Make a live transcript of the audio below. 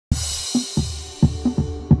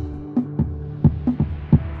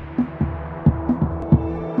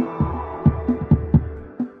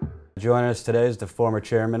Joining us today is the former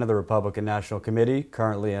chairman of the Republican National Committee,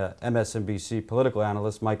 currently a MSNBC political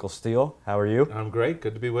analyst, Michael Steele. How are you? I'm great.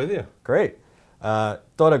 Good to be with you. Great. Thought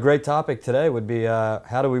a great topic today would be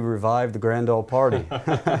how do we revive the grand old party?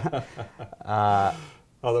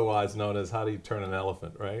 Otherwise known as how do you turn an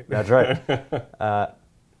elephant, right? That's right.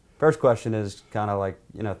 First question is kind of like,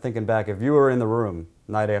 thinking back, if you were in the room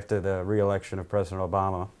night after the re-election of President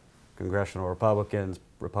Obama, congressional Republicans,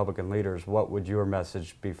 Republican leaders, what would your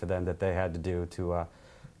message be for them that they had to do to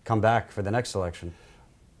come back for the next election?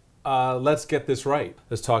 Let's get this right.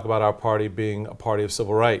 Let's talk about our party being a party of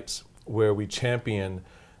civil rights, where we champion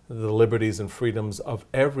the liberties and freedoms of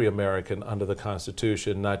every American under the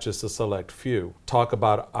Constitution, not just a select few. Talk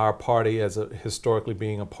about our party as historically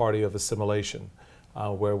being a party of assimilation,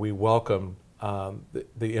 where we welcome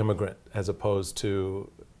the immigrant as opposed to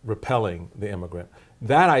repelling the immigrant.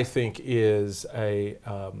 That, I think, is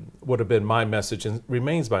would have been my message and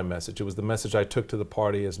remains my message. It was the message I took to the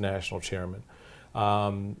party as national chairman.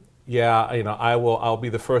 Yeah, I'll be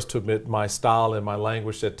the first to admit my style and my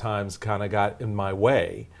language at times kind of got in my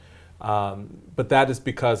way. But that is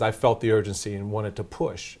because I felt the urgency and wanted to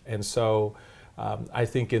push. And so I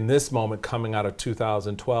think in this moment coming out of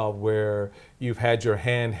 2012, where you've had your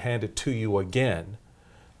hand handed to you again,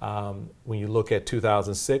 when you look at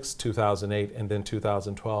 2006, 2008, and then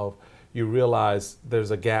 2012, you realize there's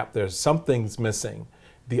a gap, there's something's missing.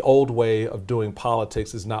 The old way of doing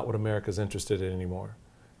politics is not what America's interested in anymore.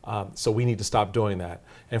 So we need to stop doing that.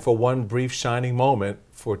 And for one brief shining moment,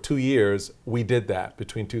 for 2 years, we did that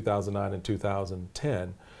between 2009 and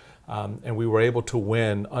 2010. And we were able to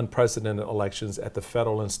win unprecedented elections at the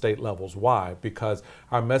federal and state levels. Why? Because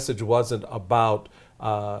our message wasn't about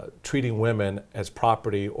treating women as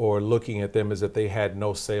property or looking at them as if they had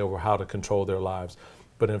no say over how to control their lives,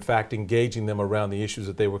 but in fact engaging them around the issues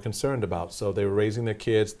that they were concerned about. So they were raising their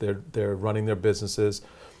kids, they're running their businesses,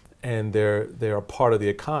 and they're a part of the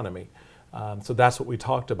economy. So that's what we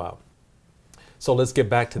talked about. So let's get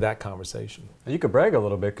back to that conversation. You could brag a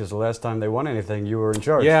little bit because the last time they won anything, you were in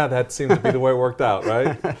charge. Yeah, that seems to be the way it worked out,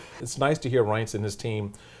 right? It's nice to hear Reince and his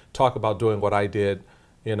team talk about doing what I did,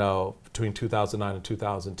 between 2009 and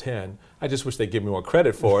 2010. I just wish they'd give me more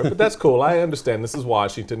credit for it, but that's cool. I understand this is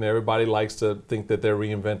Washington. Everybody likes to think that they're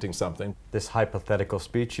reinventing something. This hypothetical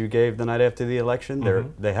speech you gave the night after the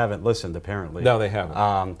election, they haven't listened apparently. No, they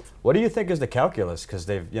haven't. What do you think is the calculus? Because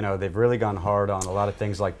they've really gone hard on a lot of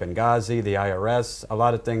things like Benghazi, the IRS, a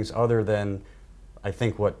lot of things other than I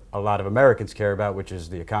think what a lot of Americans care about, which is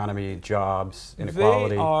the economy, jobs,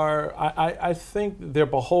 inequality. They are, I think they're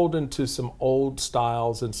beholden to some old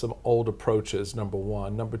styles and some old approaches, number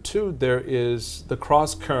one. Number two, there is the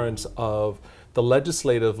cross currents of the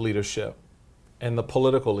legislative leadership and the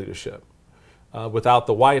political leadership. Without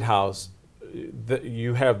the White House,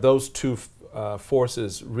 you have those two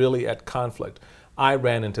forces really at conflict. I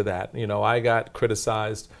ran into that. I got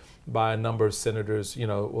criticized by a number of senators,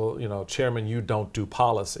 Chairman, you don't do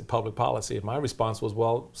policy, public policy. And my response was,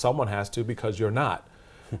 well, someone has to because you're not.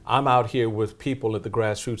 I'm out here with people at the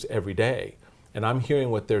grassroots every day, and I'm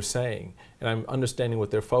hearing what they're saying, and I'm understanding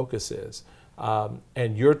what their focus is.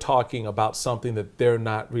 And you're talking about something that they're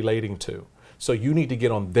not relating to. So you need to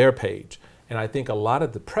get on their page. And I think a lot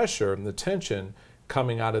of the pressure and the tension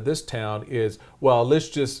coming out of this town is, well, let's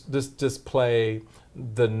just play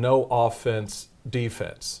the no offense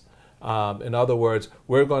defense. In other words,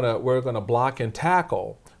 we're gonna block and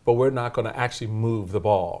tackle, but we're not gonna actually move the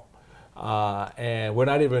ball. And we're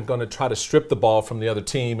not even gonna try to strip the ball from the other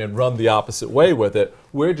team and run the opposite way with it.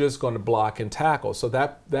 We're just gonna block and tackle. So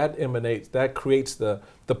that creates the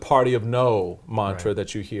party of no mantra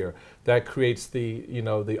that you hear. That creates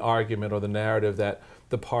the argument or the narrative that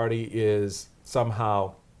the party is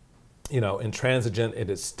somehow intransigent, it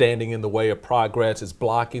is standing in the way of progress, it's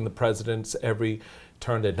blocking the president's every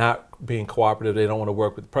turn, they're not being cooperative, they don't want to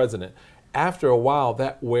work with the president. After a while,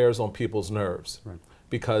 that wears on people's nerves,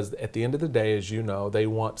 because at the end of the day, as you know, they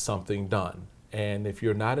want something done. And if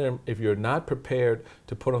you're not prepared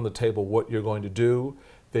to put on the table what you're going to do,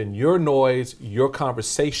 then your noise, your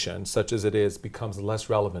conversation, such as it is, becomes less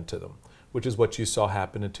relevant to them, which is what you saw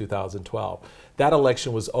happen in 2012. That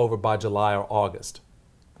election was over by July or August.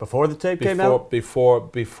 Before the tape came out?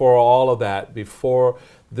 Before all of that, before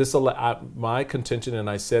this, my contention, and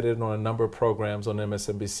I said it on a number of programs on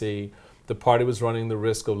MSNBC, the party was running the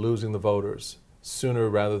risk of losing the voters sooner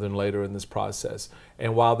rather than later in this process.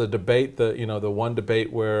 And while the debate, the one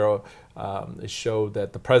debate where it showed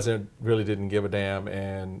that the president really didn't give a damn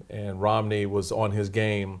and Romney was on his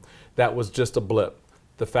game, that was just a blip.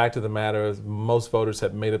 The fact of the matter is most voters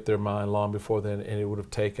had made up their mind long before then, and it would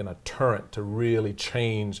have taken a torrent to really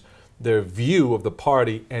change their view of the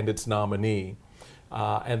party and its nominee.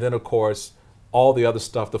 And then, of course, all the other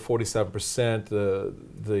stuff, the 47%,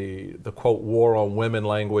 the quote, war on women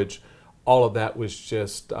language, all of that was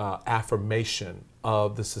just affirmation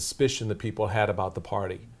of the suspicion that people had about the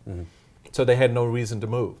party. Mm-hmm. So they had no reason to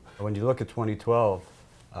move. When you look at 2012,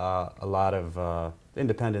 a lot of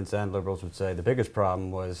independents and liberals would say the biggest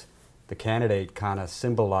problem was the candidate kind of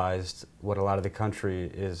symbolized what a lot of the country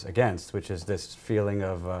is against, which is this feeling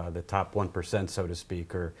of the top 1%, so to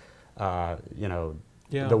speak, or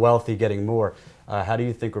the wealthy getting more. How do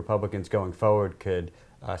you think Republicans going forward could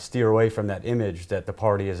steer away from that image that the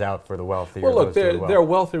party is out for the wealthy? Well, look, there are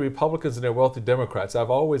wealthy Republicans and there are wealthy Democrats.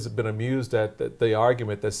 I've always been amused at the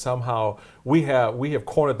argument that somehow we have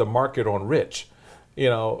cornered the market on rich. You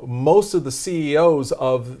know, most of the CEOs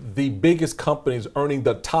of the biggest companies earning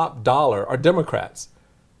the top dollar are Democrats.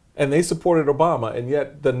 And they supported Obama, and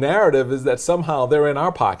yet the narrative is that somehow they're in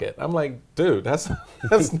our pocket. I'm like, dude, that's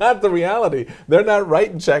not the reality. They're not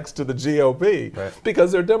writing checks to the GOP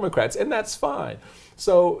because they're Democrats, and that's fine.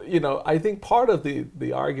 So, I think part of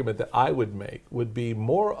the argument that I would make would be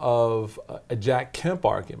more of a Jack Kemp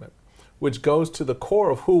argument, which goes to the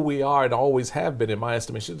core of who we are and always have been, in my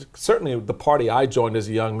estimation. Certainly the party I joined as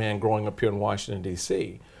a young man growing up here in Washington,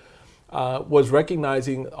 D.C., was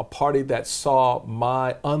recognizing a party that saw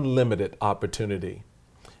my unlimited opportunity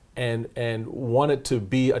and wanted to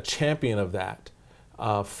be a champion of that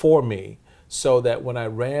for me, so that when I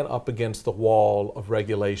ran up against the wall of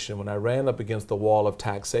regulation, when I ran up against the wall of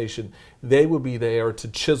taxation, they would be there to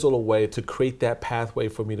chisel away, to create that pathway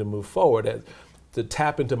for me to move forward, to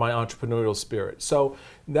tap into my entrepreneurial spirit. So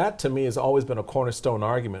that to me has always been a cornerstone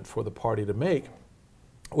argument for the party to make,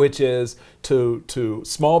 which is to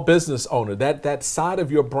small business owner, that side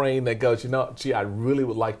of your brain that goes, gee, I really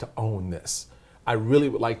would like to own this. I really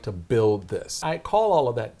would like to build this. I call all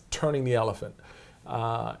of that turning the elephant.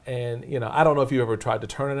 I don't know if you ever tried to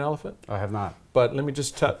turn an elephant. I have not. But let me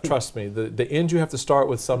just trust me, the end you have to start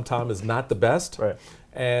with sometime is not the best. Right.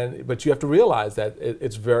 But you have to realize that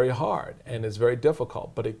it's very hard and it's very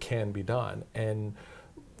difficult, but it can be done. And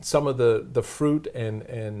some of the fruit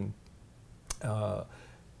and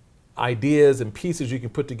ideas and pieces you can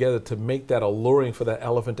put together to make that alluring for that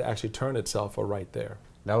elephant to actually turn itself are right there.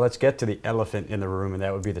 Now let's get to the elephant in the room, and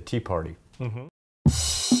that would be the Tea Party. Mm-hmm.